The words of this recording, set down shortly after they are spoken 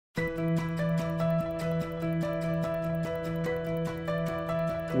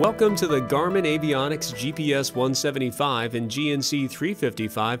Welcome to the Garmin Avionics GPS 175 and GNC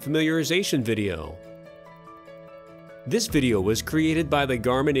 355 familiarization video. This video was created by the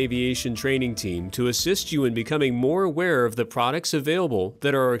Garmin Aviation training team to assist you in becoming more aware of the products available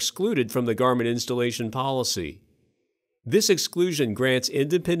that are excluded from the Garmin installation policy. This exclusion grants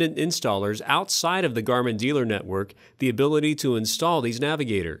independent installers outside of the Garmin dealer network the ability to install these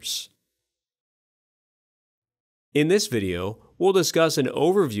navigators. In this video, we'll discuss an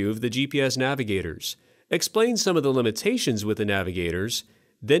overview of the GPS Navigators, explain some of the limitations with the Navigators,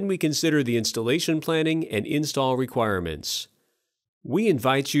 then we consider the installation planning and install requirements. We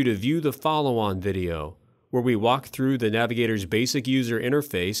invite you to view the follow-on video, where we walk through the Navigator's basic user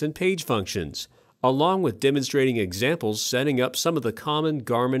interface and page functions, along with demonstrating examples setting up some of the common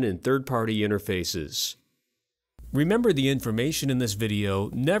Garmin and third-party interfaces. Remember, the information in this video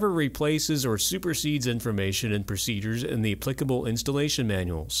never replaces or supersedes information and procedures in the applicable installation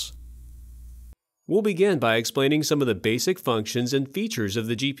manuals. We'll begin by explaining some of the basic functions and features of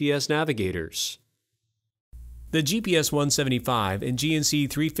the GPS Navigators. The GPS 175 and GNC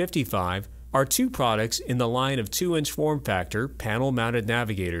 355 are two products in the line of 2-inch form factor panel-mounted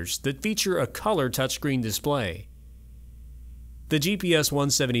navigators that feature a color touchscreen display. The GPS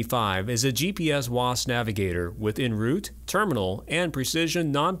 175 is a GPS WAS navigator with en route, terminal, and precision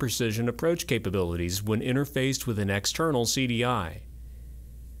non-precision approach capabilities when interfaced with an external CDI.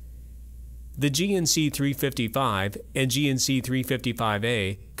 The GNC 355 and GNC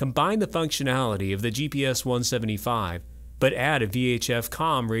 355A combine the functionality of the GPS 175 but add a VHF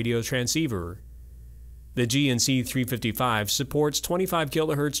COM radio transceiver. The GNC 355 supports 25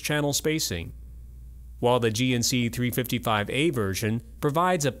 kHz channel spacing, while the GNC 355A version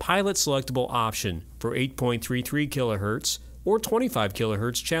provides a pilot-selectable option for 8.33 kHz or 25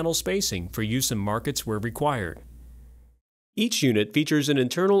 kHz channel spacing for use in markets where required. Each unit features an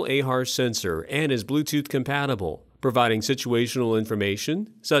internal AHRS sensor and is Bluetooth compatible, providing situational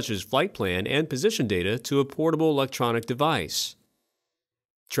information such as flight plan and position data to a portable electronic device.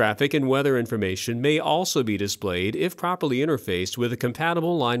 Traffic and weather information may also be displayed if properly interfaced with a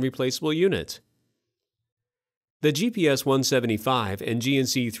compatible line replaceable unit. The GPS 175 and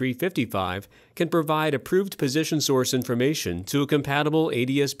GNC 355 can provide approved position source information to a compatible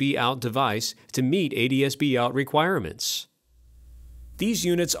ADS-B out device to meet ADS-B out requirements. These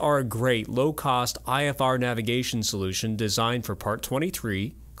units are a great low-cost IFR navigation solution designed for Part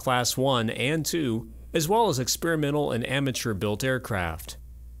 23, Class 1 and 2, as well as experimental and amateur-built aircraft.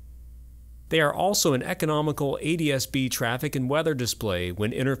 They are also an economical ADS-B traffic and weather display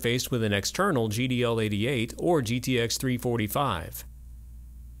when interfaced with an external GDL88 or GTX 345.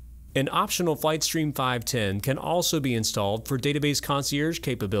 An optional FlightStream 510 can also be installed for database concierge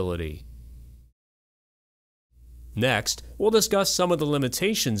capability. Next, we'll discuss some of the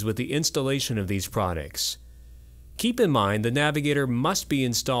limitations with the installation of these products. Keep in mind the navigator must be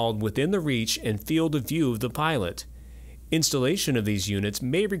installed within the reach and field of view of the pilot. Installation of these units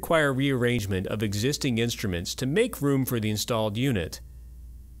may require rearrangement of existing instruments to make room for the installed unit.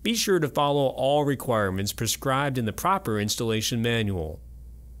 Be sure to follow all requirements prescribed in the proper installation manual.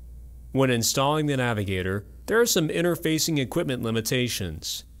 When installing the navigator, there are some interfacing equipment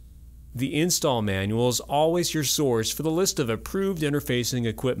limitations. The install manual is always your source for the list of approved interfacing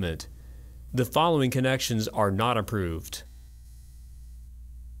equipment. The following connections are not approved.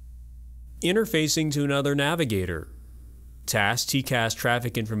 Interfacing to another navigator. TAS/TCAS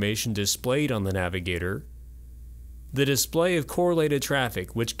traffic information displayed on the navigator. The display of correlated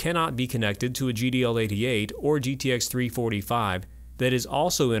traffic which cannot be connected to a GDL88 or GTX 345 that is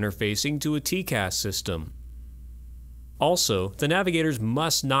also interfacing to a TCAS system. Also, the navigators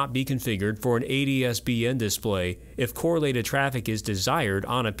must not be configured for an ADS-BN display if correlated traffic is desired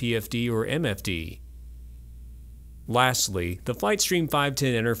on a PFD or MFD. Lastly, the FlightStream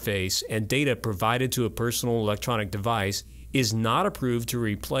 510 interface and data provided to a personal electronic device is not approved to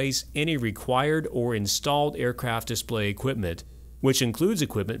replace any required or installed aircraft display equipment, which includes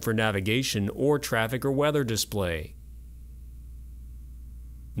equipment for navigation or traffic or weather display.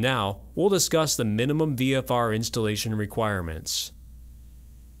 Now, we'll discuss the minimum VFR installation requirements.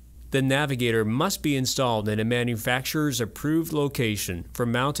 The navigator must be installed in a manufacturer's approved location for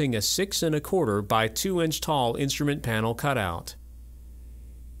mounting a 6 1/4 by 2-inch tall instrument panel cutout.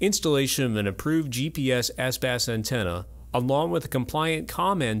 Installation of an approved GPS SBAS antenna along with a compliant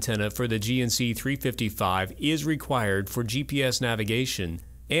COM antenna for the GNC 355 is required for GPS navigation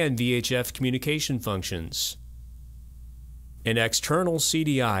and VHF communication functions. An external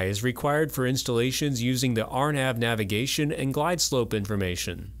CDI is required for installations using the RNAV navigation and glide slope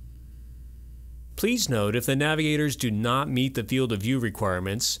information. Please note if the navigators do not meet the field of view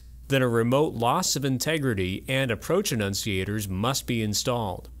requirements, then a remote loss of integrity and approach annunciators must be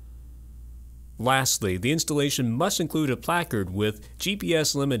installed. Lastly, the installation must include a placard with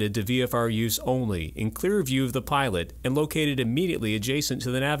GPS limited to VFR use only in clear view of the pilot and located immediately adjacent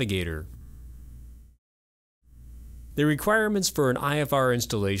to the navigator. The requirements for an IFR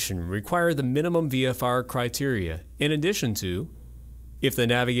installation require the minimum VFR criteria, in addition to: if the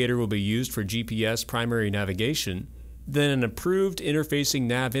navigator will be used for GPS primary navigation, then an approved interfacing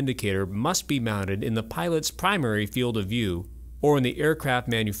nav indicator must be mounted in the pilot's primary field of view or in the aircraft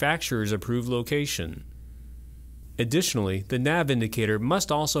manufacturer's approved location. Additionally, the nav indicator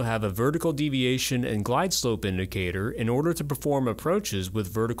must also have a vertical deviation and glide slope indicator in order to perform approaches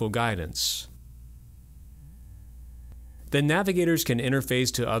with vertical guidance. The navigators can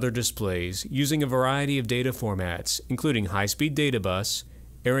interface to other displays using a variety of data formats, including high-speed data bus,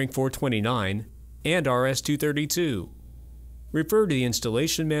 ARINC 429, and RS-232. Refer to the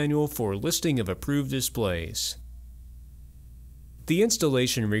installation manual for a listing of approved displays. The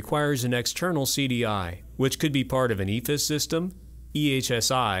installation requires an external CDI, which could be part of an EFIS system,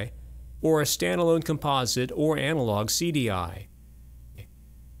 EHSI, or a standalone composite or analog CDI.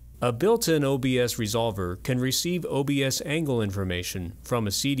 A built-in OBS resolver can receive OBS angle information from a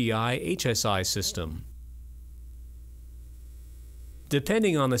CDI HSI system.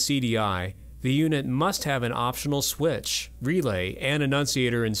 Depending on the CDI, the unit must have an optional switch, relay, and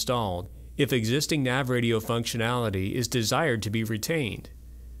annunciator installed if existing nav radio functionality is desired to be retained.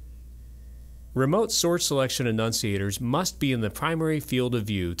 Remote source selection annunciators must be in the primary field of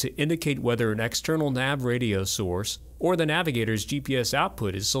view to indicate whether an external nav radio source or the navigator's GPS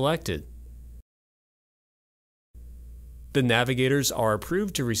output is selected. The navigators are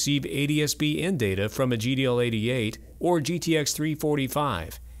approved to receive ADS-B in data from a GDL88 or GTX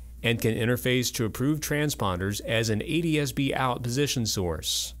 345 and can interface to approved transponders as an ADS-B out position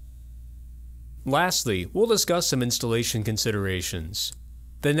source. Lastly, we'll discuss some installation considerations.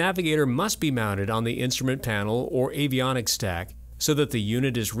 The navigator must be mounted on the instrument panel or avionics stack so that the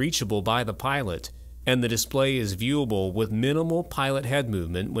unit is reachable by the pilot, and the display is viewable with minimal pilot head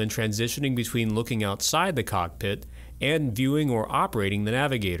movement when transitioning between looking outside the cockpit and viewing or operating the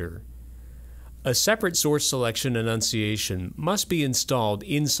navigator. A separate source selection annunciation must be installed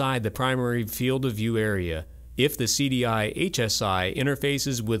inside the primary field of view area if the CDI HSI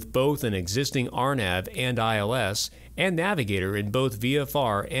interfaces with both an existing RNAV and ILS and navigator in both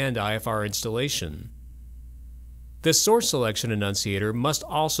VFR and IFR installation. The source selection annunciator must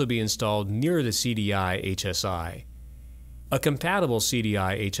also be installed near the CDI HSI. A compatible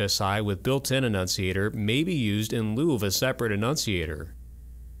CDI HSI with built-in annunciator may be used in lieu of a separate annunciator.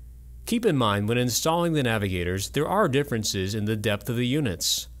 Keep in mind when installing the navigators, there are differences in the depth of the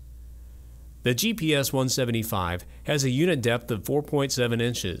units. The GPS 175 has a unit depth of 4.7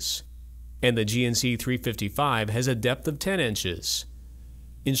 inches, and the GNC 355 has a depth of 10 inches.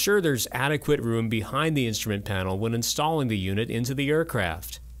 Ensure there's adequate room behind the instrument panel when installing the unit into the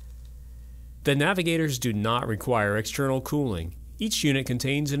aircraft. The navigators do not require external cooling. Each unit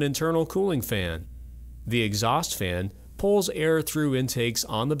contains an internal cooling fan. The exhaust fan pulls air through intakes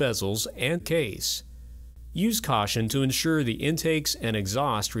on the bezels and case. Use caution to ensure the intakes and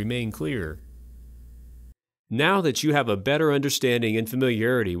exhaust remain clear. Now that you have a better understanding and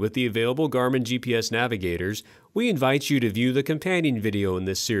familiarity with the available Garmin GPS navigators, we invite you to view the companion video in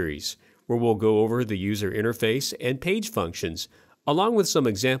this series, where we'll go over the user interface and page functions, along with some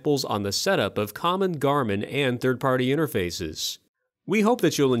examples on the setup of common Garmin and third-party interfaces. We hope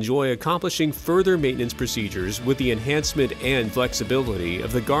that you'll enjoy accomplishing further maintenance procedures with the enhancement and flexibility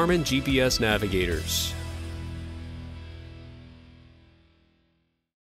of the Garmin GPS navigators.